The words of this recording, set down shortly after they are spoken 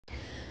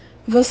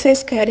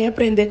Vocês querem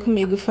aprender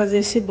comigo a fazer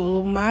esse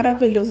bolo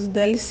maravilhoso,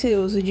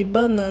 delicioso de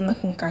banana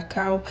com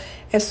cacau?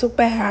 É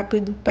super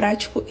rápido,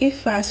 prático e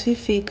fácil e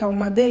fica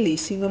uma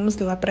delícia. E vamos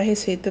lá para a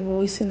receita, eu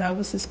vou ensinar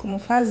vocês como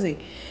fazer.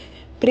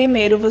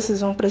 Primeiro,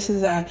 vocês vão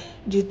precisar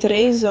de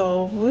 3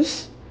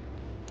 ovos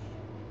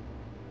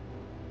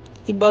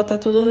e botar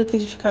tudo no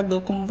liquidificador,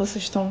 como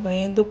vocês estão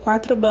vendo.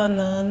 4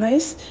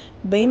 bananas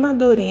bem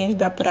madurinhas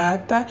da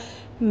prata,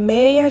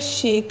 meia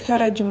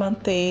xícara de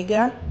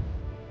manteiga.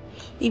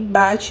 E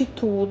bate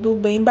tudo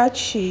bem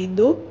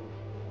batido.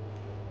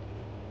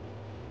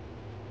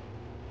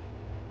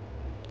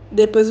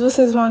 Depois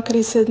vocês vão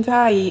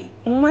acrescentar aí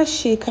 1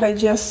 xícara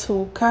de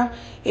açúcar.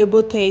 Eu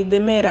botei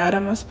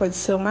demerara, mas pode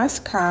ser o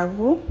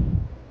mascavo.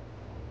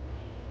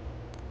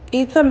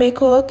 E também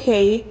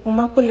coloquei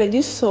 1 colher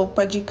de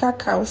sopa de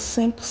cacau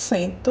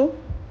 100%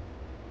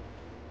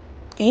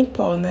 em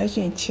pó, né,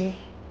 gente?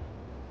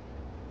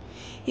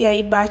 E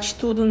aí bate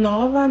tudo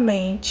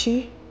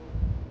novamente.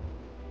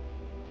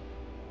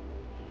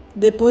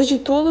 Depois de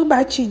tudo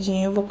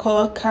batidinho, eu vou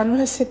colocar no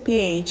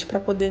recipiente para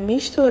poder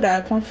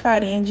misturar com a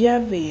farinha de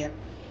aveia.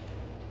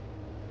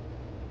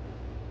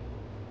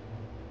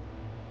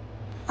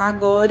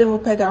 Agora eu vou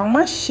pegar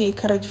 1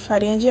 xícara de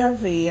farinha de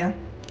aveia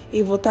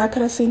e vou estar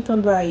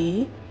acrescentando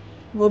aí.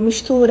 Vou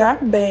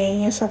misturar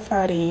bem essa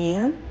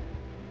farinha.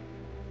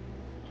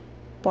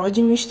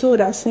 Pode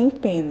misturar sem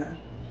pena.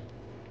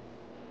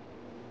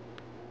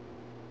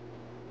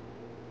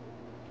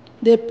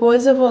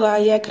 Depois eu vou lá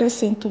e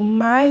acrescento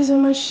mais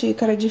 1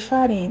 xícara de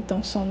farinha.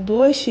 Então, são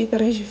 2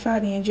 xícaras de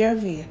farinha de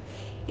aveia.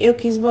 Eu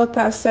quis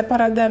botar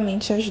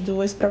separadamente as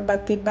duas para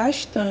bater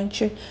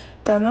bastante,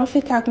 para não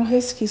ficar com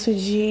resquício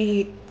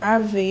de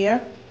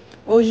aveia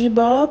ou de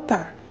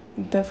bolotar.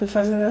 Então, eu fui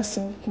fazendo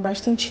assim com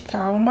bastante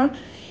calma.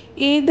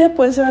 E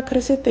depois eu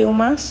acrescentei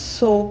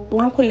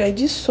 1 colher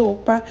de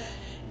sopa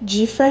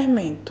de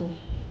fermento.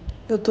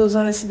 Eu tô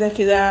usando esse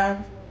daqui da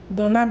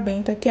Dona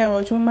Benta, que é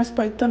ótimo, mas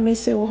pode também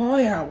ser o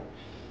Royal.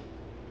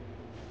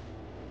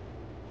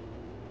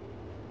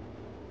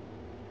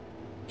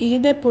 E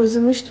depois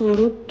eu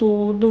misturo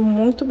tudo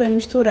muito bem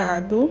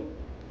misturado.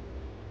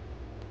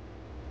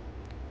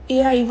 E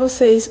aí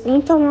vocês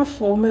untam a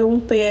forma, eu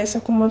untei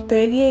essa com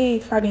manteiga e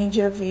farinha de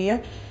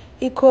aveia.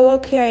 E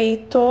coloquei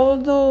aí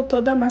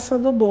toda a massa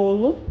do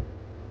bolo.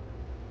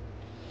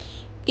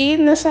 E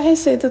nessa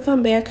receita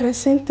também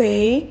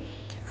acrescentei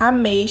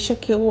ameixa,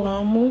 que eu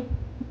amo.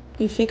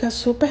 E fica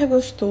super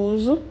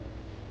gostoso.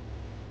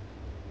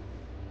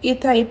 E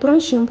tá aí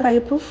prontinho para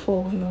ir pro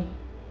forno.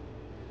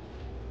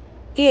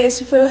 E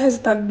esse foi o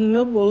resultado do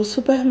meu bolo,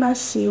 super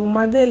macio,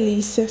 uma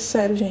delícia.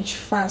 Sério, gente,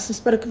 faço.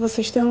 Espero que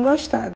vocês tenham gostado.